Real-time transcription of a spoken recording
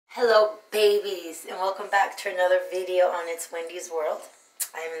Hello babies, and welcome back to another video on It's Wendy's World.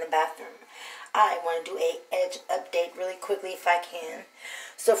 I am in the bathroom. I want to do a edge update really quickly if I can.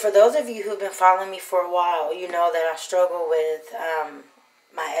 So for those of you who've been following me for a while, you know that I struggle with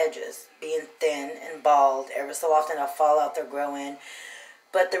my edges being thin and bald. Every so often I'll fall out, they'll grow in.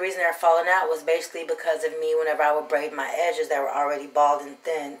 But the reason they're falling out was basically because of me. Whenever I would braid my edges that were already bald and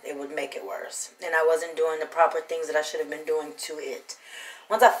thin, it would make it worse. And I wasn't doing the proper things that I should have been doing to it.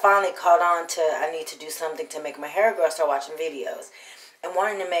 Once I finally caught on to I need to do something to make my hair grow, I started watching videos. And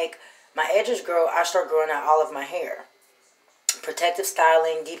wanting to make my edges grow, I started growing out all of my hair. Protective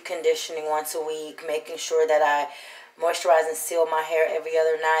styling, deep conditioning once a week, making sure that I moisturize and seal my hair every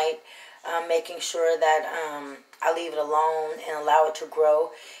other night, making sure that I leave it alone and allow it to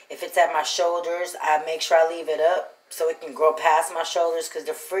grow. If it's at my shoulders, I make sure I leave it up so it can grow past my shoulders, because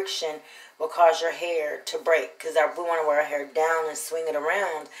the friction will cause your hair to break, because we want to wear our hair down and swing it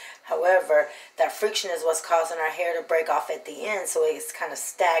around. However, that friction is what's causing our hair to break off at the end, so it's kind of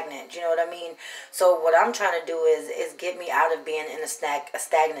stagnant. You know what I mean? So what I'm trying to do is get me out of being in a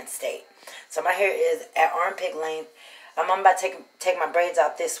stagnant state. So my hair is at armpit length. I'm about to take my braids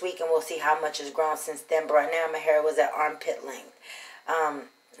out this week, and we'll see how much has grown since then. But right now, my hair was at armpit length. And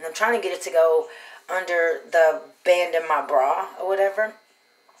I'm trying to get it to go under the band in my bra or whatever.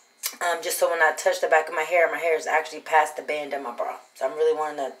 Just so when I touch the back of my hair is actually past the band in my bra. So I'm really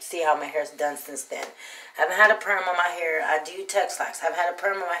wanting to see how my hair's done since then. I haven't had a perm on my hair. I do Texlax. I haven't had a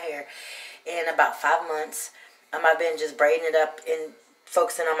perm on my hair in about 5 months. I've been just braiding it up and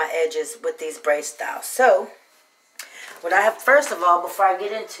focusing on my edges with these braid styles. So what I have, first of all, before I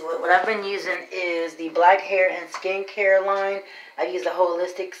get into it, what I've been using is the Black Hair and Skincare line. I use the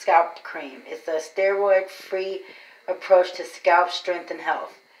Holistic Scalp Cream. It's a steroid-free approach to scalp strength and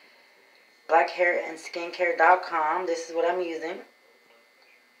health. blackhairandskincare.com. This is what I'm using.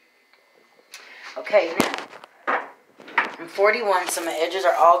 Okay, now, I'm 41, so my edges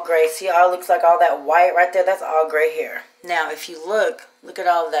are all gray. See how it looks like all that white right there? That's all gray hair. Now, if you look at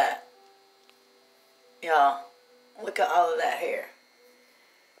all of that. Y'all. Look at all of that hair.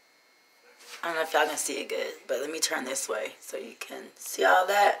 I don't know if y'all can see it good, but let me turn this way so you can see all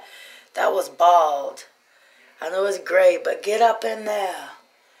that. That was bald. I know it's gray, but get up in there.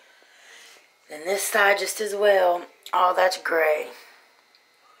 And this side just as well. All that's gray.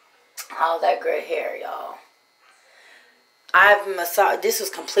 All that gray hair, y'all. I've massaged. This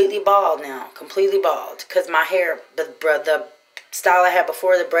was completely bald now. Completely bald. Because my hair, the style I had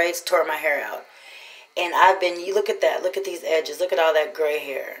before the braids tore my hair out. And you look at that. Look at these edges. Look at all that gray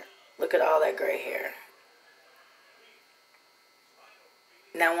hair. Look at all that gray hair.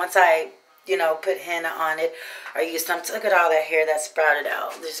 Now, once I, put henna on it, or use something, look at all that hair that sprouted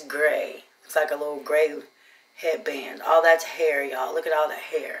out. This gray. It's like a little gray headband. All that's hair, y'all. Look at all that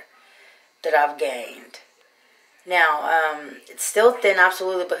hair that I've gained. Now, it's still thin,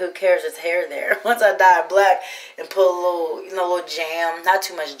 absolutely, but who cares? It's hair there. Once I dye it black and put a little, little jam, not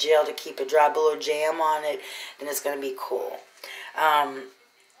too much gel to keep it dry, but a little jam on it, then it's going to be cool. I'm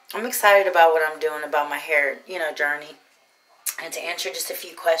excited about what I'm doing about my hair, journey. And to answer just a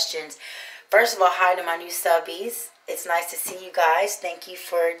few questions. First of all, hi to my new subbies. It's nice to see you guys. Thank you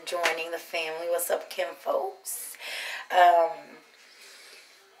for joining the family. What's up, Kim folks?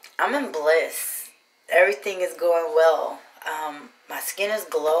 I'm in bliss. Everything is going well. My skin is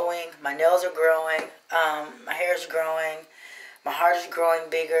glowing. My nails are growing. My hair is growing. My heart is growing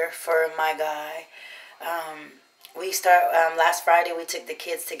bigger for my guy. Last Friday we took the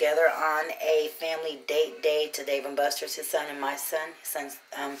kids together on a family date day to Dave & Buster's, his son and my son. His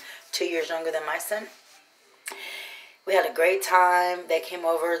son's 2 years younger than my son. We had a great time. They came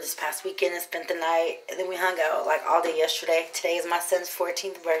over this past weekend and spent the night. And then we hung out like all day yesterday. Today is my son's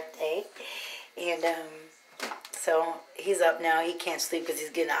 14th birthday. And so he's up now. He can't sleep because he's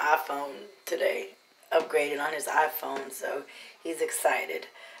getting an iPhone today. Upgraded on his iPhone. So he's excited.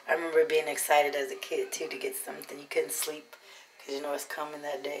 I remember being excited as a kid too to get something. You couldn't sleep because it's coming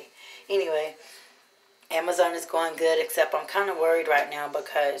that day. Anyway, Amazon is going good, except I'm kind of worried right now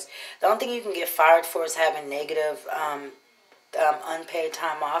because the only thing you can get fired for is having negative unpaid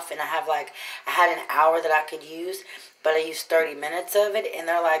time off. And I had an hour that I could use, but I used 30 minutes of it. And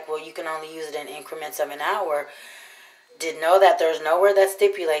they're like, well, you can only use it in increments of an hour. Didn't know that. There's nowhere that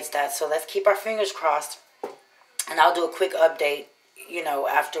stipulates that. So let's keep our fingers crossed. And I'll do a quick update,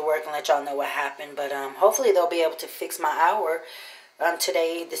 after work and let y'all know what happened. But hopefully they'll be able to fix my hour.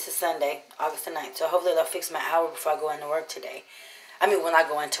 Today, this is Sunday, August the 9th. So hopefully they'll fix my hour before I go into work today. When I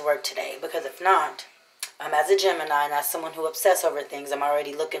go into work today. Because if not, as a Gemini and as someone who obsesses over things, I'm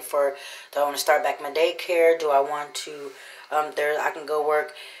already looking for, do I want to start back my daycare? Do I want to, I can go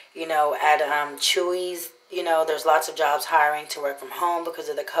work You know, at Chewy's, you know, there's lots of jobs hiring to work from home because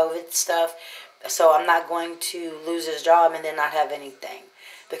of the COVID stuff. So I'm not going to lose this job and then not have anything.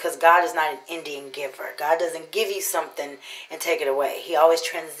 Because God is not an Indian giver. God doesn't give you something and take it away. He always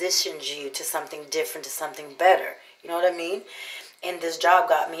transitions you to something different, to something better. You know what I mean? And this job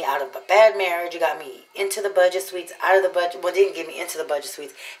got me out of a bad marriage. It got me into the budget suites, out of the budget. Well, it didn't get me into the budget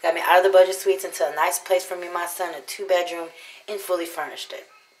suites. It got me out of the budget suites into a nice place for me and my son, a 2-bedroom, and fully furnished it.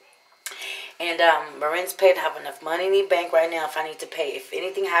 And my rent's paid. I have enough money in the bank right now if I need to pay. If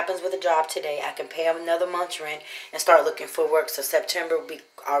anything happens with a job today, I can pay another month's rent and start looking for work. So September will be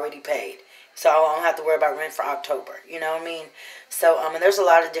already paid. So I don't have to worry about rent for October. You know what I mean? So, and there's a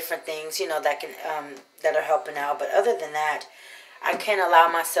lot of different things, you know, that can, that are helping out. But other than that, I can't allow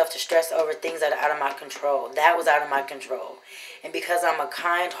myself to stress over things that are out of my control. That was out of my control. And because I'm a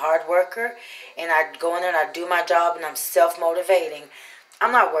kind, hard worker, and I go in there and I do my job and I'm self-motivating,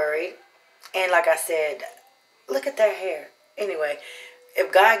 I'm not worried. And like I said, look at their hair. Anyway,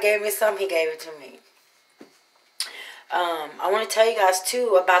 if God gave me something, He gave it to me. I want to tell you guys,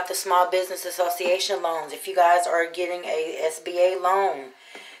 too, about the Small Business Association loans. If you guys are getting a SBA loan,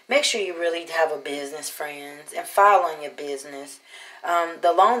 make sure you really have a business, friends, and file on your business.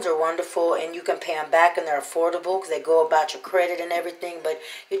 The loans are wonderful, and you can pay them back, and they're affordable because they go about your credit and everything, but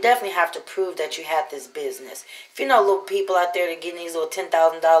you definitely have to prove that you have this business. If you know little people out there that are getting these little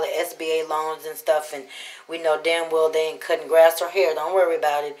 $10,000 SBA loans and stuff, and we know damn well they ain't cutting grass or hair, don't worry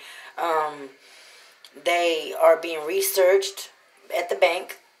about it. They are being researched at the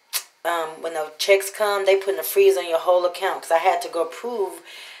bank. When the checks come, they put a freeze on your whole account because I had to go prove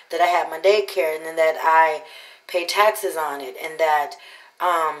that I had my daycare and then that I pay taxes on it and that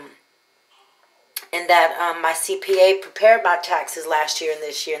my CPA prepared my taxes last year and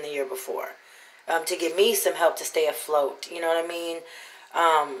this year and the year before to give me some help to stay afloat. You know what I mean?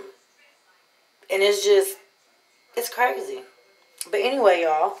 And it's crazy. But anyway,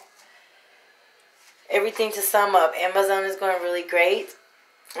 y'all, everything to sum up, Amazon is going really great.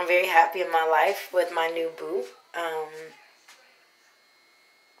 I'm very happy in my life with my new boo.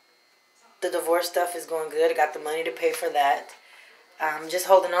 The divorce stuff is going good. I got the money to pay for that. I'm just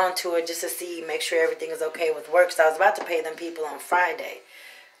holding on to it just to see, make sure everything is okay with work. So I was about to pay them people on Friday.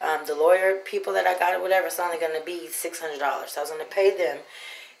 The lawyer people that I got or whatever, it's only going to be $600. So I was going to pay them.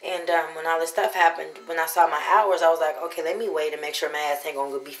 And when all this stuff happened, when I saw my hours, I was like, okay, let me wait and make sure my ass ain't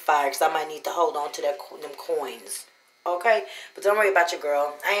going to be fired because I might need to hold on to them coins. Okay? But don't worry about your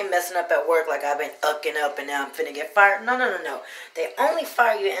girl. I ain't messing up at work like I've been ucking up and now I'm finna get fired. No. They only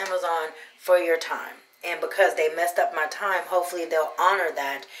fire you at Amazon for your time. And because they messed up my time, hopefully they'll honor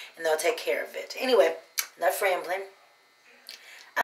that and they'll take care of it. Anyway, enough rambling.